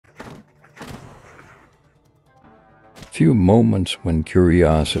Few moments when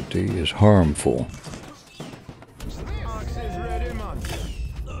curiosity is harmful.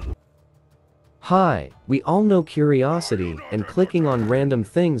 Hi, we all know curiosity, and clicking on random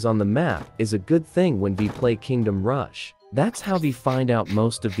things on the map is a good thing when we play Kingdom Rush. That's how we find out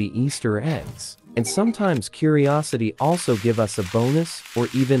most of the Easter eggs. And sometimes curiosity also give us a bonus or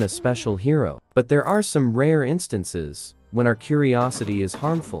even a special hero. But there are some rare instances when our curiosity is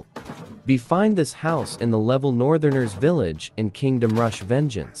harmful. We find this house in the level Northerners Village in Kingdom Rush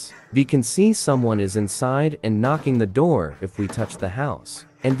Vengeance. We can see someone is inside and knocking the door if we touch the house.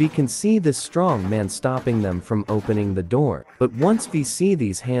 And we can see this strong man stopping them from opening the door. But once we see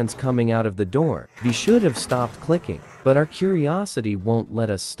these hands coming out of the door, we should have stopped clicking. But our curiosity won't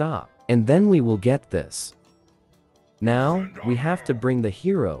let us stop. And then we will get this. Now, we have to bring the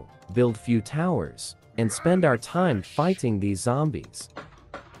hero, build few towers, and spend our time fighting these zombies.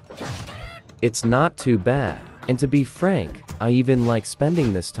 It's not too bad. And to be frank, I even like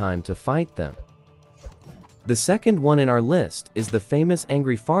spending this time to fight them. The second one in our list is the famous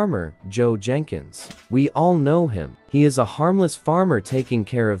angry farmer, Joe Jenkins. We all know him. He is a harmless farmer taking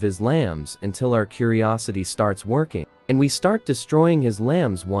care of his lambs until our curiosity starts working, and we start destroying his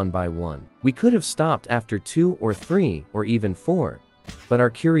lambs one by one. We could have stopped after 2 or 3 or even 4, but our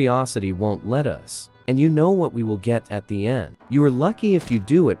curiosity won't let us. And you know what we will get at the end. You are lucky if you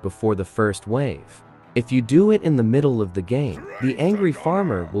do it before the first wave. If you do it in the middle of the game, the angry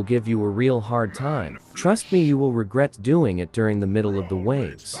farmer will give you a real hard time. Trust me, you will regret doing it during the middle of the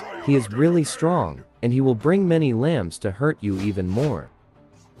waves. He is really strong, and he will bring many lambs to hurt you even more.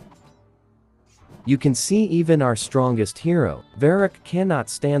 You can see even our strongest hero, Varric, cannot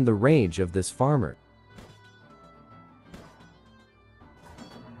stand the rage of this farmer.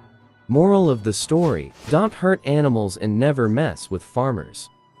 Moral of the story: don't hurt animals and never mess with farmers.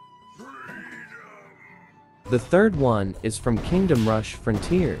 The third one is from Kingdom Rush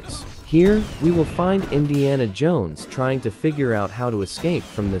Frontiers. Here, we will find Indiana Jones trying to figure out how to escape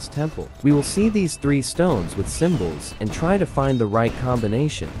from this temple. We will see these 3 stones with symbols and try to find the right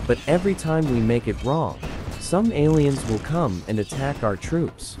combination, but every time we make it wrong, some aliens will come and attack our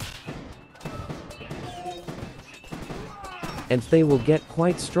troops. And they will get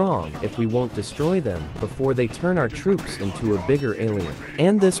quite strong if we won't destroy them before they turn our troops into a bigger alien.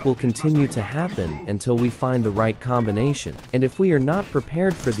 And this will continue to happen until we find the right combination. And if we are not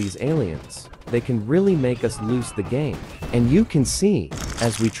prepared for these aliens, they can really make us lose the game. And you can see,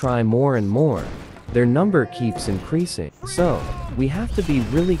 as we try more and more, their number keeps increasing. So, we have to be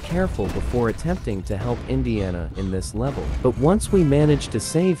really careful before attempting to help Indiana in this level. But once we manage to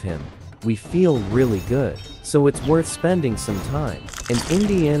save him, we feel really good. So it's worth spending some time, and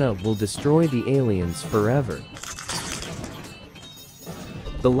Indiana will destroy the aliens forever.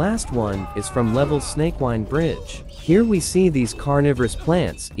 The last one is from level Snakewine Bridge. Here we see these carnivorous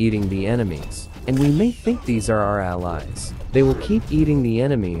plants eating the enemies, and we may think these are our allies. They will keep eating the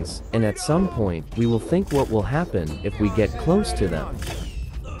enemies, and at some point we will think what will happen if we get close to them.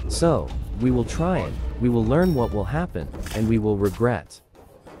 So, we will try it, we will learn what will happen, and we will regret.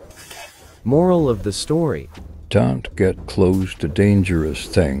 Moral of the story: don't get close to dangerous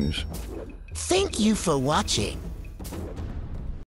things. Thank you for watching.